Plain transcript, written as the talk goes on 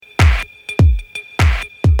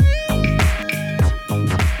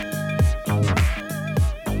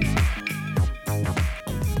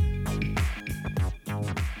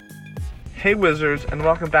Hey Wizards, and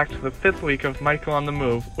welcome back to the 5th week of Michael on the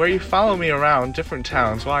Move, where you follow me around different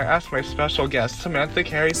towns while I ask my special guest, Samantha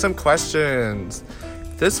Carey, some questions.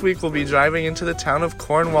 This week we'll be driving into the town of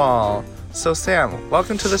Cornwall. So Sam,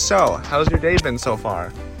 welcome to the show. How's your day been so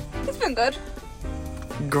far? It's been good.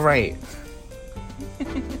 Great.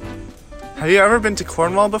 Have you ever been to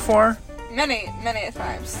Cornwall before? Many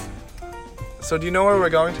times. So do you know where we're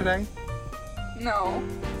going today? No.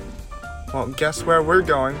 Well, guess where we're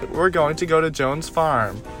going? We're going to go to Joan's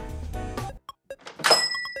farm.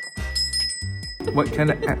 What kind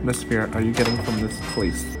of atmosphere are you getting from this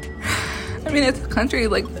place? I mean, it's a country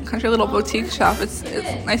little boutique shop. It's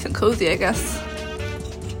nice and cozy, I guess.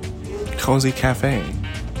 Cozy cafe.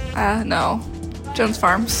 No. Joan's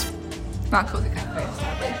Farms. Not cozy cafe,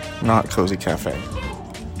 sadly. Not cozy cafe.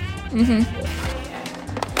 Mm-hmm.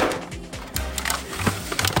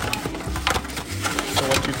 So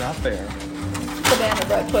what you got there? Banana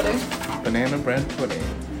bread pudding. Banana bread pudding.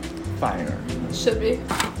 Fire. Should be.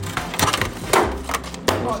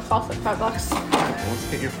 Oh, it costs like $5.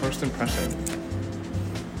 Let's get your first impression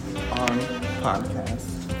on podcast.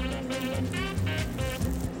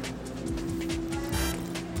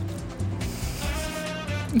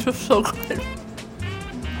 It's just so good.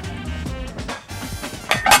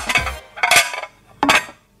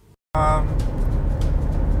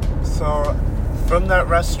 So from that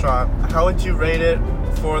restaurant, how would you rate it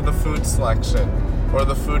for the food selection or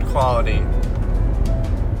the food quality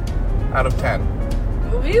out of 10?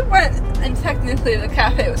 We went, and technically the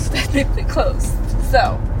cafe was technically closed,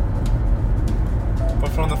 so. But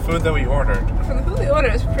from the food that we ordered? From the food we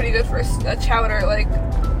ordered, it's pretty good for a chowder.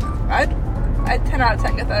 I'd 10 out of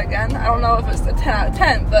 10 get that again. I don't know if it's a 10 out of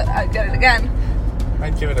 10, but I'd get it again.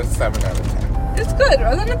 I'd give it a 7 out of 10. It's good,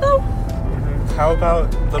 wasn't it though? How about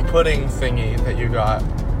the pudding thingy that you got?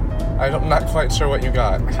 I'm not quite sure what you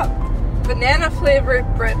got. Banana flavored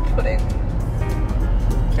bread pudding.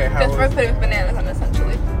 Okay, how It's bread pudding with bananas on it,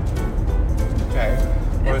 essentially. Okay.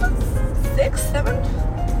 It's a 6,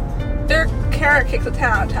 7? Their carrot cake's a 10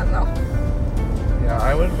 out of 10 though. Yeah,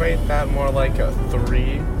 I would rate that more like a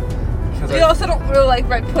 3. Because We also don't really like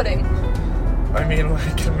bread pudding. I mean,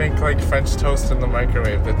 I can make like French toast in the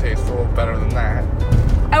microwave that tastes a little better than that.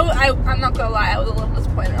 I'm not gonna lie, I was a little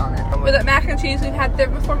disappointed on it. Was it mac and cheese we've had there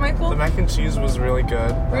before, Michael? The mac and cheese was really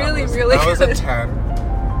good. Really That good. was a 10.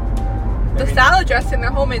 The salad dressing, their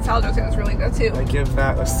homemade salad dressing is really good too. I give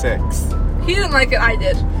that a 6. He didn't like it, I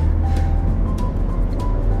did.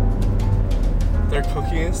 Their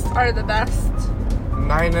cookies, Are the best.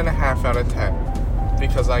 9.5 out of 10.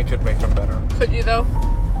 Because I could make them better. Could you though?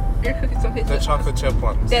 Your cookies don't taste The good. chocolate chip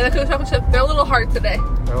ones. Yeah, the chocolate chip, they're a little hard today.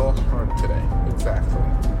 They're a little hard today. Exactly.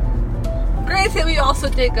 Granted, we also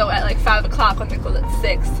did go at 5 o'clock when they closed at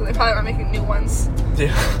 6, so they probably were making new ones.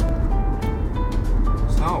 Yeah.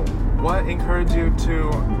 So, what encouraged you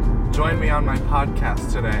to join me on my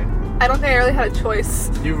podcast today? I don't think I really had a choice.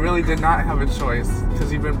 You really did not have a choice,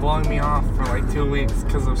 because you've been blowing me off for 2 weeks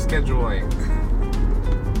because of scheduling.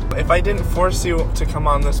 If I didn't force you to come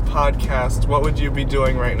on this podcast, what would you be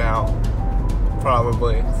doing right now?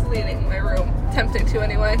 Probably. Cleaning my room. Tempting to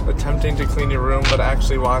anyway. Attempting to clean your room, but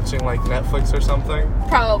actually watching Netflix or something?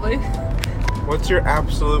 Probably. What's your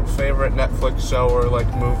absolute favorite Netflix show or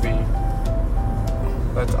movie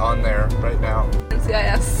that's on there right now?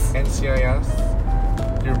 NCIS. NCIS?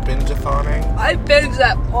 You're binge-a-thoning? I binge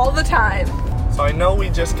that all the time. So I know we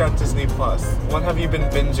just got Disney Plus. What have you been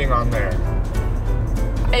binging on there?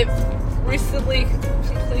 I've recently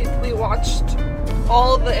completely watched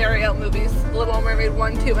all of the Ariel movies. Little Mermaid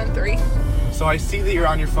 1, 2, and 3. So I see that you're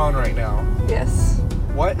on your phone right now. Yes.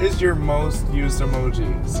 What is your most used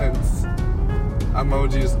emoji, since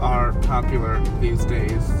emojis are popular these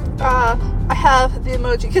days? I have the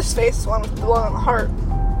emoji kiss face one with the one on the heart.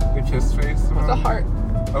 The kiss face one? With the heart.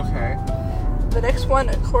 Okay. The next one,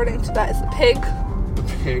 according to that, is the pig. The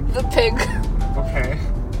pig? The pig. Okay.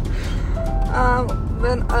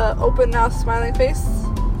 Then open now smiling face.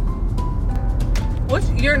 What's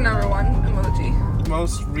your number one emoji?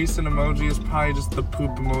 Most recent emoji is probably just the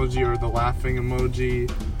poop emoji or the laughing emoji.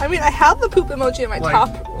 I mean, I have the poop emoji in my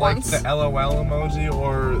top ones. Like the LOL emoji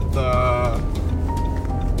or the...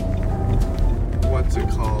 What's it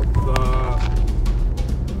called?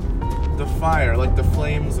 The fire, the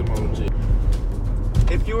flames emoji.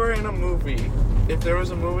 If you were in a movie, if there was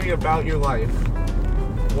a movie about your life,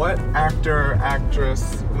 what actor or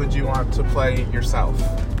actress would you want to play yourself?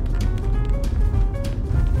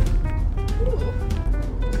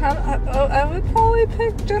 I would probably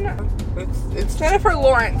pick It's Jennifer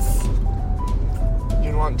Lawrence.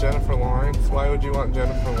 You'd want Jennifer Lawrence? Why would you want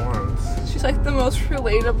Jennifer Lawrence? She's like the most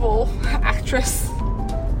relatable actress.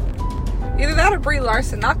 Either that or Brie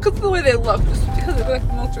Larson. Not because of the way they look, just because they're like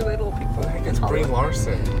the most relatable people. I think it's Brie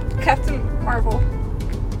Larson. Captain Marvel.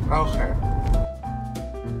 Okay.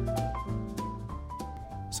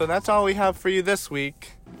 So that's all we have for you this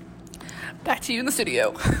week. Back to you in the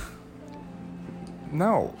studio.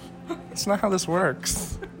 No, that's not how this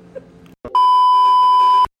works.